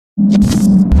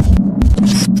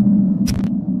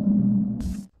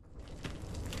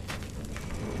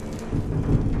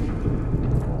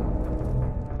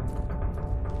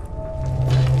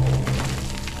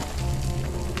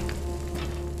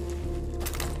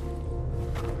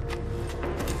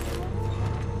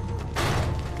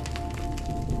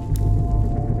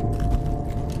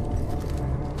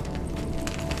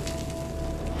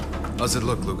How's it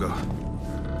look, Lugo?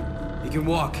 You can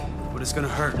walk, but it's gonna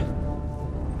hurt.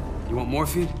 You want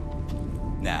morphine?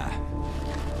 Nah.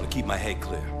 I wanna keep my head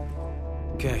clear.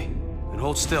 Okay, then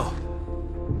hold still.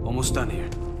 Almost done here.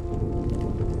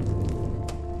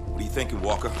 What are you thinking,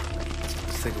 Walker? I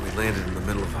was thinking we landed in the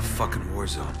middle of a fucking war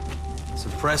zone. It's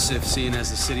impressive, seeing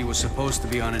as the city was supposed to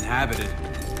be uninhabited.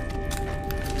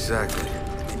 Exactly.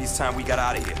 Maybe it's time we got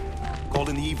out of here. Call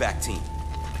in the evac team.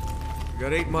 We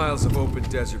got 8 miles of open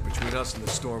desert between us and the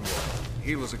storm wall.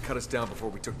 Helos would cut us down before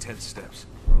we took 10 steps.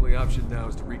 Our only option now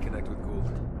is to reconnect with Gould.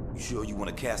 You sure you want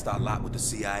to cast our lot with the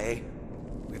CIA?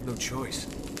 We have no choice.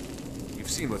 You've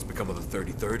seen what's become of the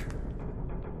 33rd.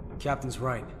 Captain's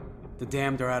right. The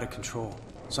damned are out of control.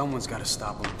 Someone's gotta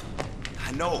stop them.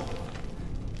 I know.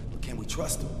 But can we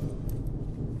trust him?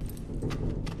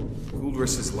 Gould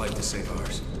risked his life to save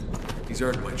ours. He's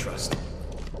earned my trust.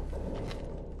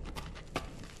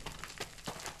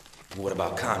 What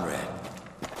about Conrad?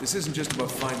 This isn't just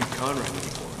about finding Conrad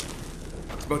anymore.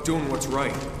 It's about doing what's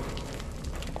right.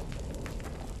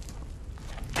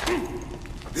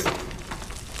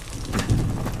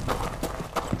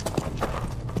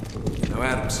 Now,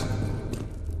 Adams,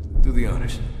 do the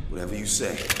honors. Whatever you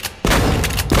say.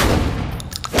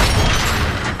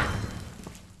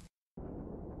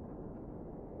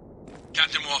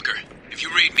 Captain Walker, if you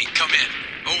read me, come in.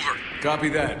 Over. Copy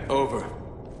that. Over.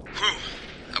 Whew.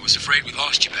 I was afraid we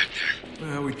lost you back there.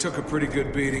 Well, we took a pretty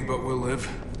good beating, but we'll live.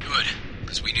 Good,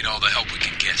 because we need all the help we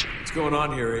can get. What's going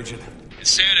on here, Agent?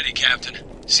 Insanity, Captain.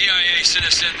 CIA sent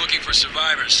us in looking for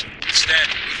survivors. Instead,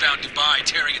 we found Dubai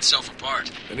tearing itself apart.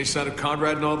 Any sign of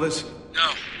Conrad in all this?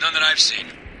 No, none that I've seen.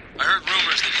 I heard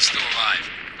rumors that he's still alive,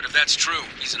 but if that's true,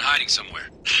 he's in hiding somewhere.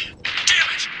 Damn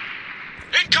it!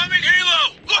 Incoming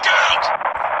helo! Look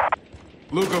out!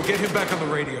 Lugo, get him back on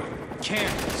the radio.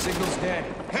 Can't. Signal's dead.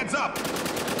 Heads up!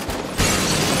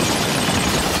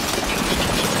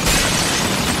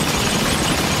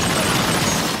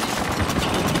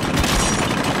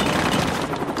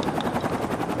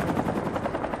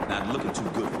 Not looking too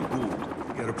good for Gould.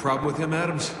 You got a problem with him,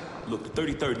 Adams? Look, the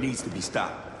 33rd needs to be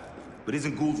stopped. But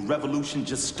isn't Gould's revolution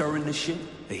just stirring the shit?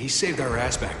 Hey, he saved our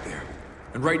ass back there.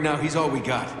 And right now, he's all we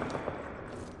got.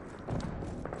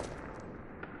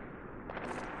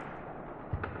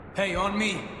 Hey, on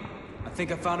me. I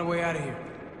think I found a way out of here.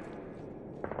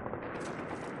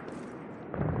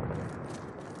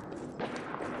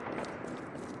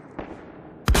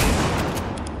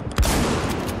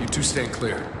 You two stand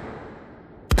clear.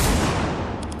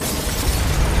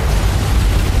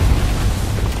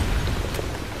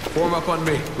 Form up on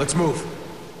me. Let's move.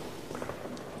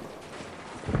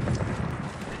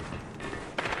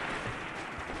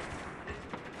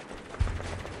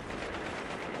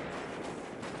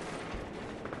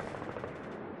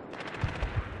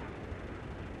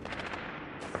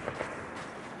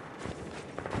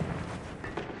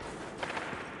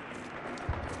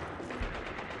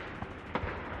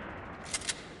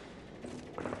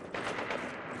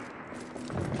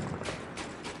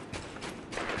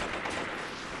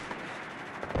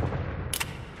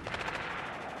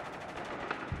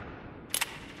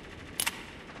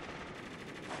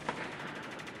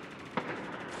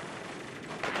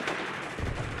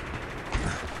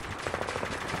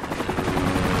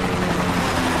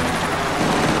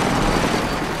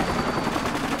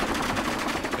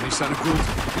 Son of Gould?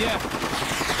 Yeah.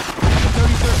 The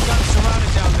 33rd got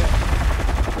surrounded down there.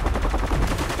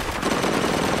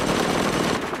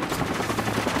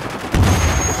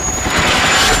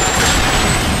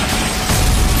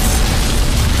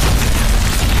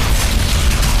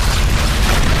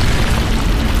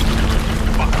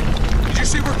 Fuck. Did you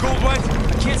see where Gould went?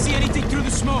 I can't see anything through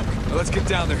the smoke. Now let's get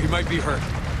down there. He might be hurt.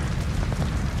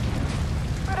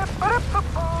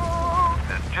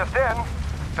 This just in.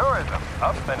 Tourism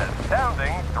up an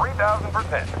astounding 3,000%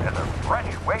 as a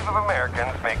fresh wave of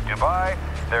Americans make Dubai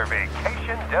their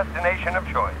vacation destination of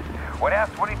choice. When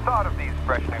asked what he thought of these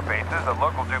fresh new faces, a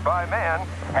local Dubai man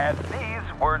had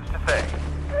these words to say.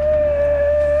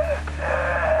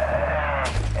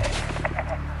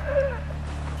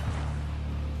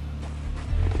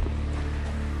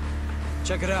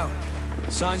 Check it out.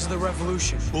 Signs of the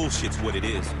revolution. Bullshit's what it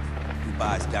is.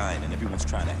 Dubai's dying and everyone's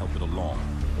trying to help it along.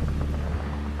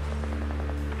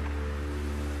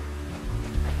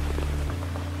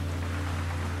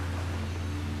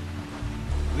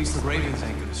 least the Ravens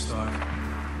ain't gonna starve.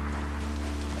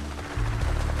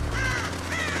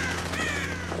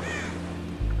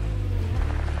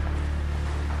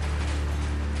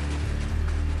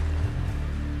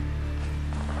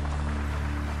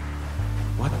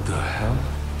 What the hell?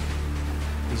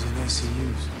 He's in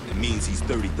ACUs. It means he's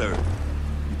 33rd.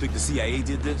 You think the CIA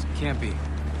did this? Can't be.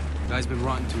 Guy's been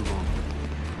rotting too long.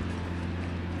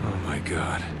 Oh my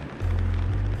god.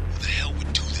 Who the hell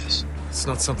would do this? It's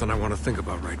not something I want to think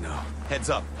about right now. Heads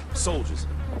up. Soldiers.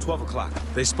 12 o'clock.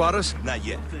 They spot us? Not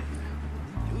yet. Is it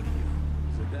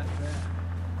that bad?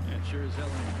 Yeah, sure as hell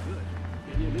ain't good.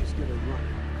 Can you at least get a run?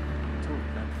 Talk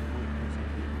back to the point because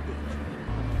it'd be a bitch.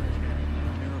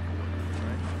 Miracle worker,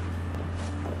 right?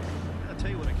 I'll tell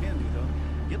you what I can do, though.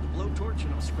 Get the blowtorch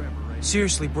and I'll scrap her right.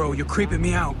 Seriously, bro, you're creeping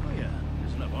me out. Oh, yeah.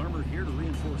 There's enough armor here to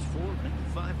reinforce 4, maybe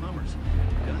 5 Hummers.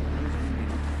 God knows we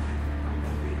need it.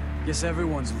 Guess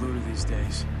everyone's looted these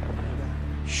days.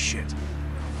 Shit.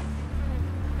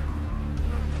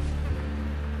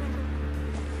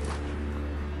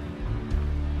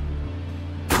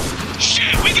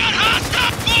 Shit, we got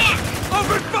hostile fire!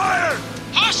 Open fire!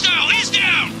 Hostile, he's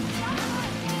down!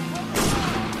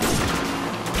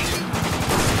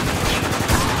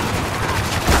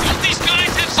 Don't these guys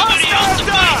have somebody else to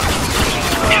fight?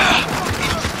 Yeah!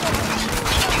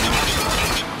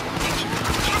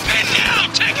 And now,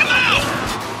 take him out!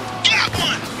 Got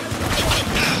one!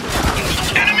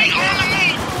 Enemy on the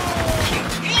move!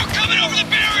 More coming over the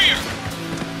barrier!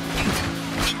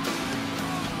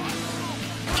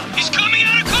 He's coming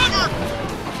out of cover!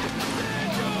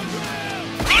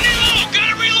 Running low!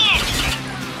 Gotta reload!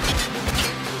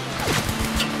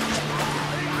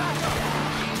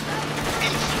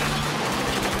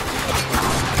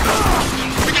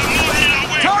 We got more headed our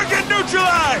way! Target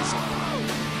neutralized!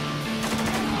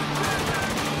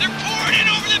 They're pouring in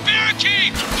over the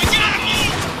barricade! We gotta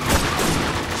move!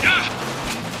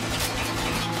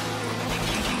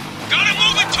 Gotta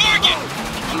move a target!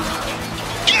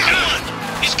 Get on!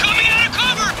 He's coming out of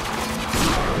cover!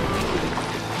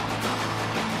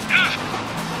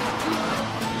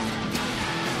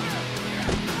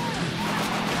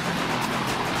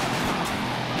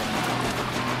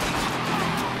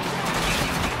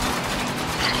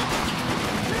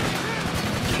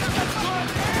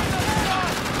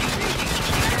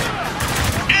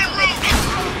 En route!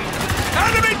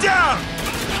 Enemy down!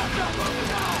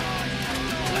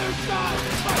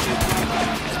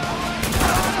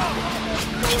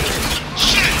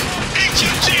 Shit!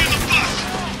 HMG in the bus!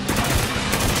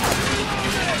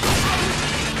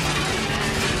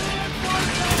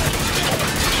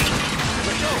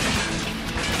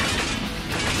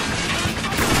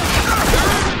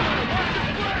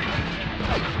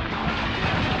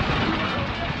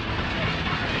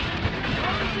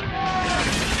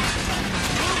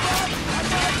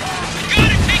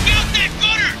 Gotta take out that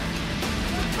gunner!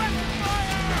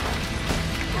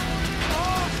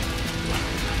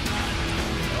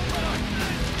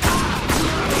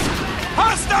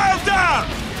 Hostile down!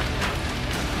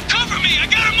 Cover me! I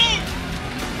gotta move!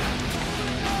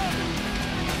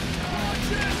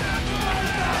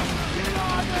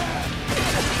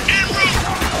 En route!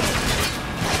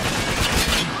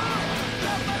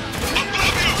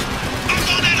 Above you! Up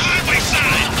on that highway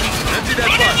side! Empty that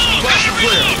Running bus. low! Flash Gotta and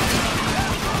clear. reload!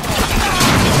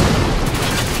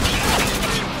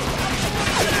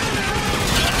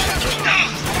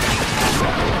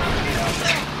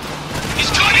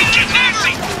 He's coming to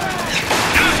cover!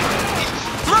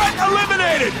 Threat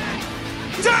eliminated!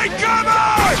 Take cover!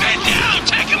 Man down!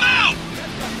 Take him out!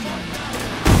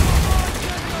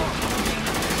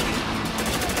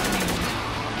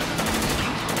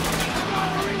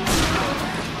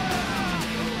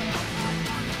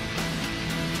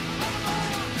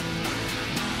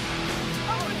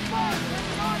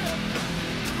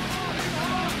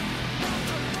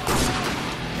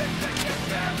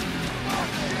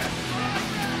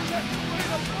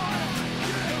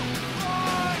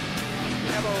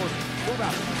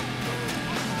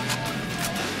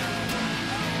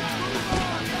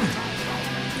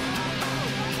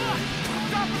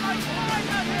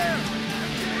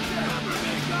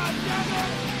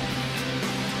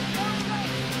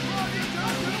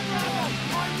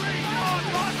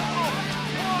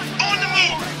 On the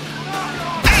move!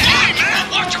 Hey, man!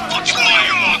 Watch your fucking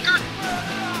fire, Walker!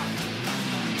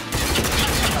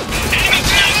 Enemy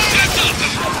down! That's up!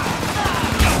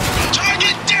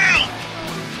 Target down!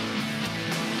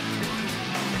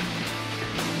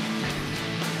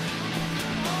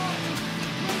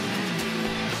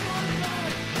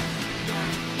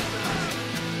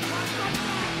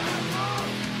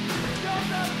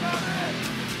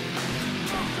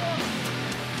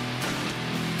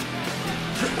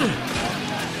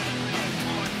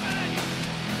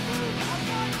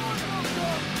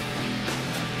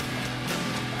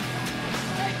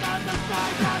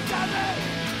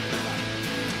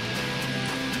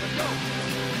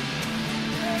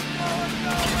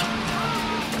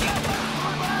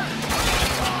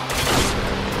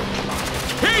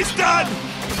 He's done!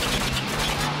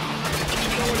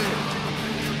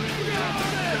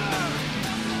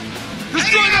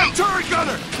 Destroy that turret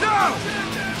gunner! Now!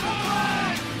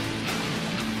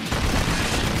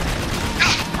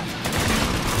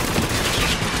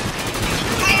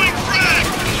 Throwing frag!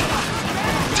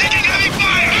 Taking heavy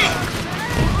fire!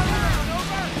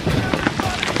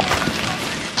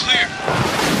 Clear.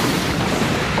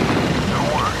 Don't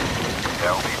worry.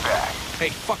 They'll be back. Hey,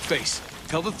 fuckface.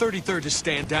 Tell the 33rd to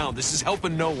stand down. This is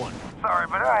helping no one. Sorry,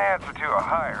 but I answer to a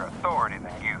higher authority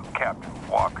than you, Captain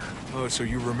Walker. Oh, so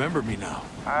you remember me now.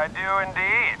 I do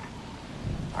indeed.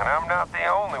 And I'm not the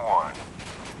only one.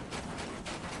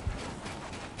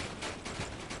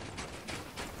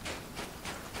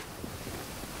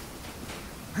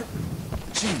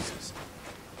 Jesus.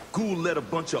 Gould led a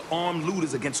bunch of armed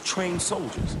looters against trained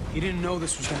soldiers. He didn't know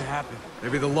this was gonna happen.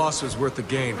 Maybe the loss was worth the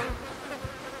gain.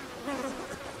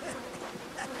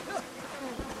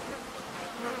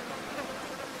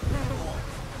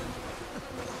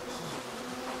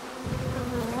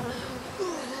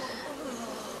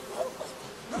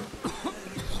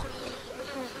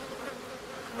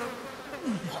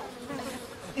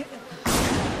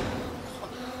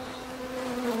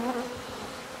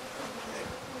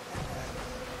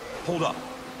 Hold up.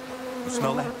 You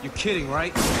smell that? You're kidding,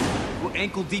 right? We're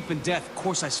ankle deep in death. Of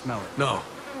course I smell it. No,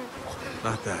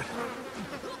 not that.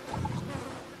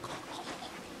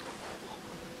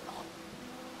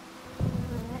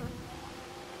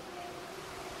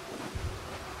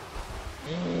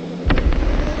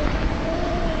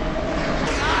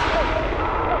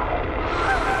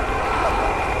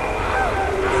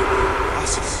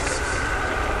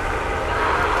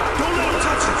 Don't let him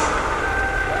touch us!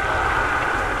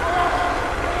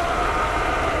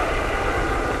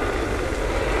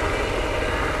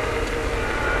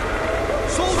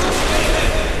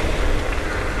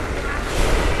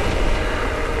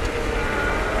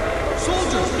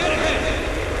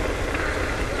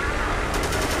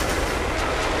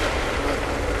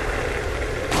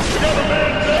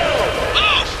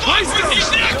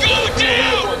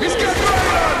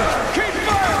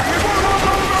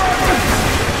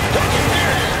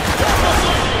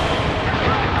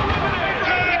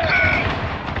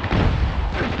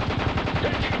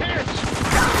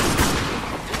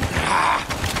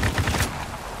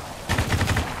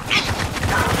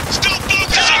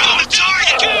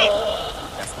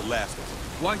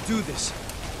 Why do this?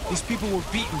 These people were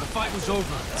beaten. The fight was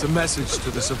over. It's a message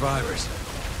to the survivors.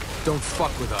 Don't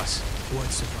fuck with us. What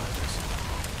survivors?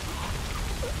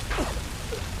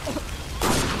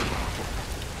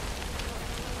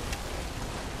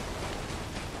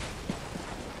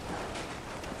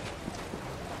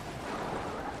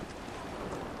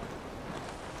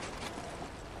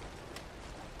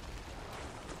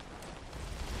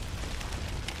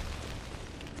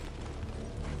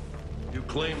 You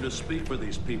claim to speak for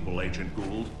these people, Agent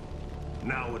Gould.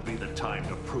 Now would be the time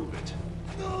to prove it.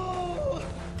 No!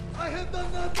 I have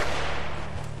done nothing!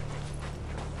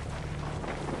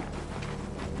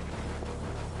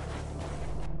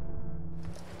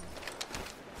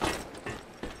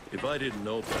 If I didn't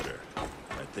know better,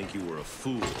 I'd think you were a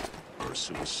fool or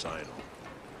suicidal.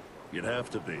 You'd have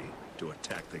to be to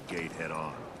attack the gate head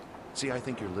on. See, I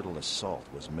think your little assault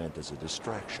was meant as a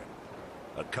distraction.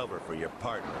 A cover for your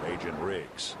partner, Agent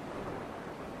Riggs.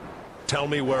 Tell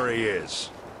me where he is.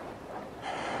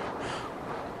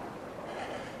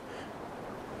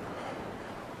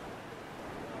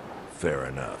 Fair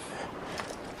enough.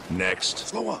 Next.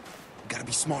 Slow up. You gotta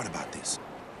be smart about this.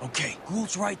 Okay,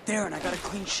 Gould's right there, and I got a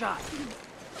clean shot.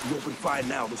 You open fire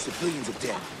now, the civilians are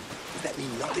dead. Does that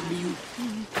mean nothing to you?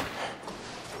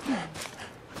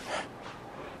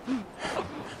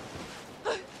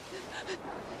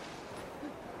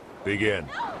 Begin.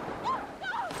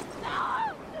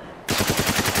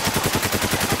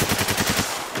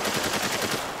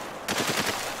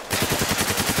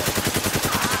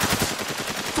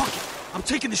 Fuck it! I'm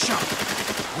taking the shot.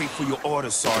 Wait for your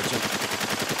orders, Sergeant.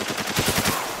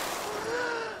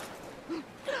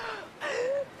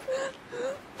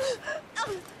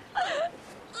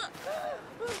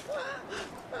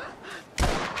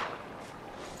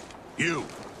 You,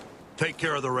 take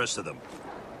care of the rest of them.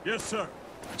 Yes, sir.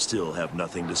 Still have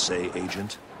nothing to say,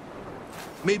 Agent?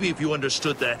 Maybe if you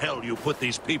understood the hell you put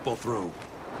these people through.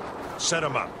 Set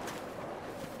them up.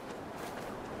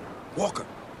 Walker,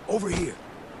 over here.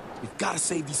 We've gotta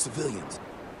save these civilians.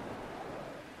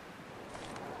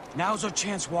 Now's our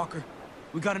chance, Walker.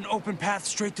 We got an open path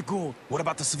straight to Gould. What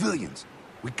about the civilians?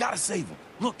 We gotta save them.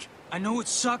 Look, I know it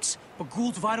sucks, but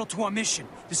Gould's vital to our mission.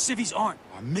 The civvies aren't.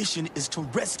 Our mission is to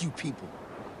rescue people.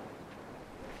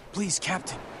 Please,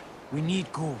 Captain. We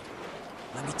need Gould.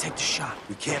 Let me take the shot.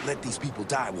 We can't let these people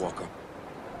die, Walker.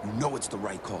 You know it's the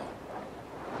right call.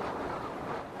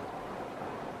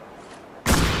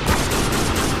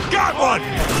 Got one!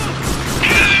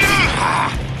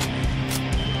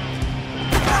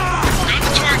 Got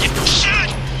the target. Shit!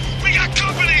 We got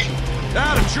company!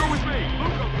 Adam, you're with me.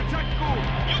 Lugo, protect Gould.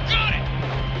 You got it!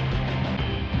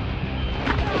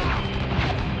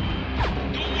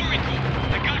 Don't worry, Gould.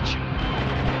 I got you.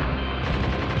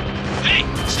 Hey,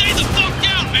 stay the fuck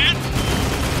down, man!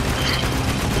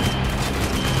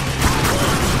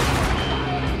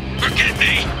 Forget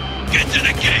me! Get to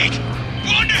the gate!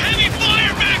 We're under heavy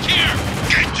fire back here!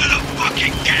 Get to the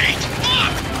fucking gate!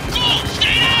 Fuck! Gould,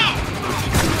 stay down!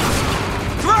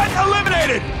 Threat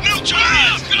eliminated! No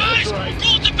time out, guys!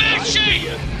 Gould's in bad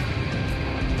shape!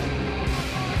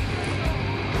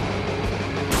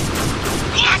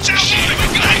 Watch out! We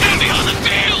got heavy on the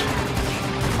field!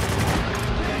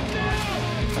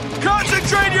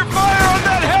 Concentrate your fire on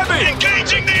that heavy!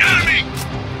 Engaging the enemy!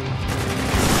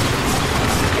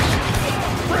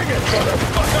 Bring it,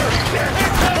 motherfucker!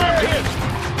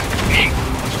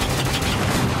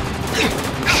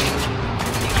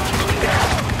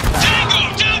 Tango,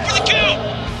 down for the kill!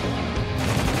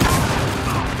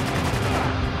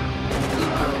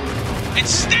 And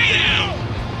stay down!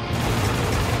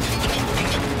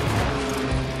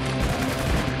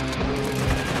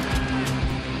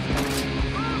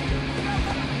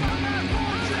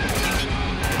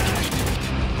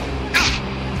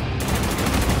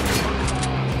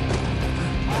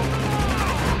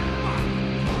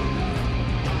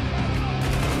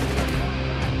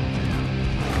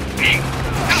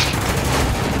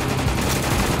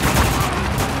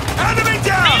 Enemy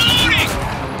down! Reloading!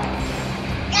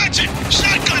 Watch it!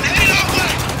 Shotgun headed our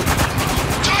way!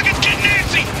 Target's getting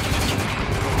antsy!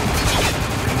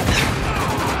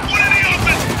 One in the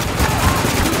open!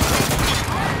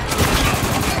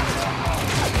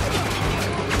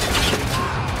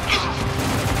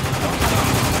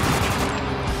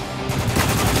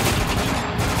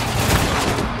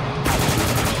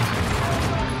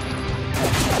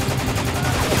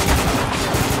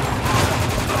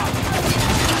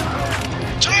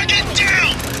 Target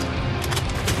down!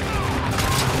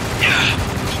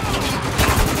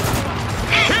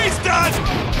 He's done!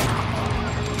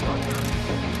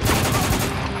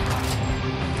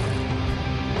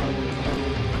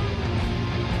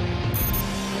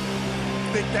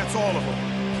 Think that's all of them.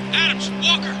 Adams,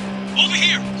 Walker, over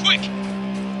here, quick!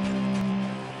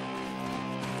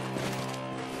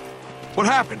 What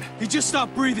happened? He just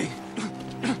stopped breathing.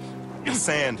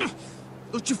 Sand.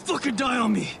 Don't you fucking die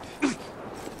on me.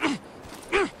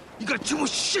 You got too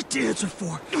much shit to answer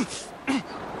for.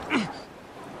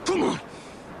 Come on.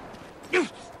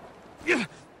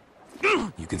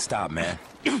 You can stop, man.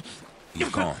 He's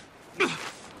gone.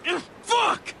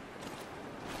 Fuck!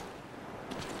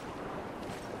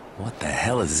 What the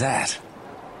hell is that?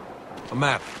 A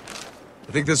map.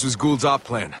 I think this was Gould's op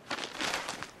plan.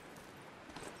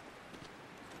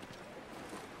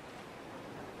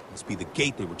 Must be the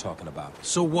gate they were talking about.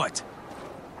 So what?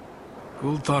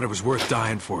 Gould thought it was worth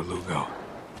dying for, Lugo.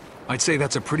 I'd say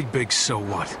that's a pretty big so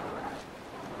what.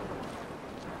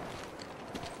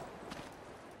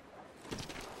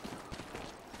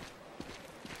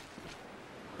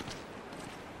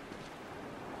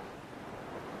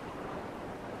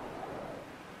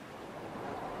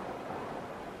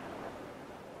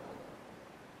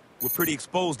 We're pretty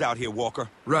exposed out here, Walker.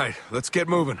 Right, let's get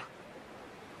moving.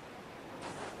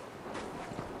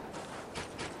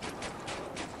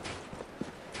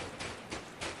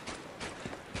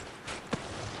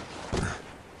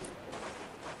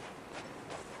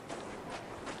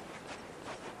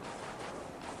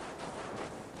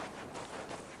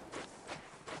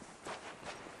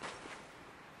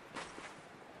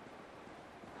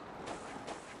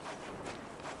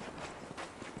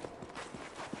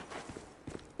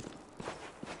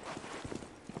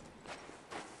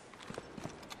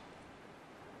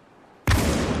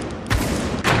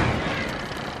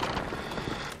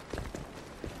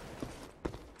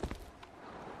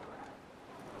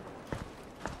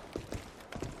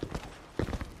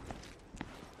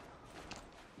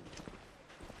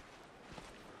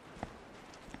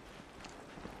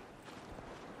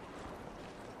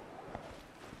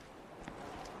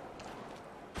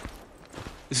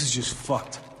 This is just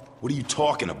fucked. What are you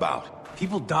talking about?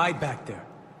 People died back there.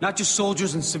 Not just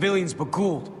soldiers and civilians, but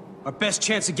Gould. Our best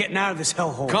chance of getting out of this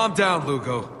hellhole. Calm down,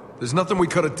 Lugo. There's nothing we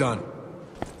could have done.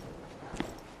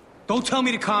 Don't tell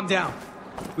me to calm down.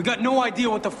 We got no idea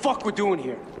what the fuck we're doing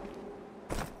here.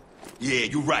 Yeah,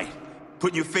 you're right.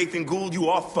 Putting your faith in Gould, you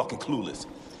are fucking clueless.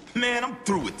 Man, I'm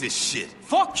through with this shit.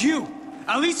 Fuck you!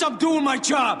 At least I'm doing my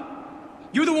job.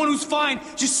 You're the one who's fine,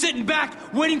 just sitting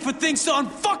back, waiting for things to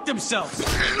unfuck themselves.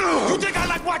 You think I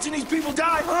like watching these people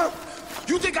die, huh?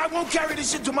 You think I won't carry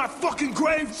this shit to my fucking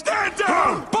grave? Stand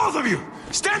down! Both of you!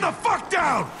 Stand the fuck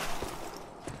down!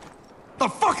 The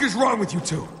fuck is wrong with you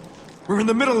two? We're in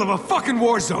the middle of a fucking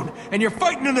war zone, and you're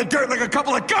fighting in the dirt like a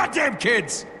couple of goddamn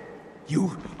kids!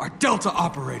 You are Delta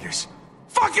operators.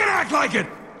 Fucking act like it!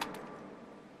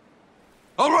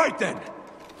 All right then.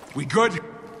 We good?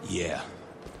 Yeah.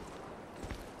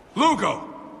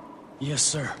 Lugo! Yes,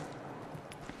 sir.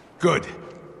 Good.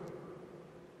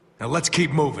 Now let's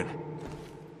keep moving.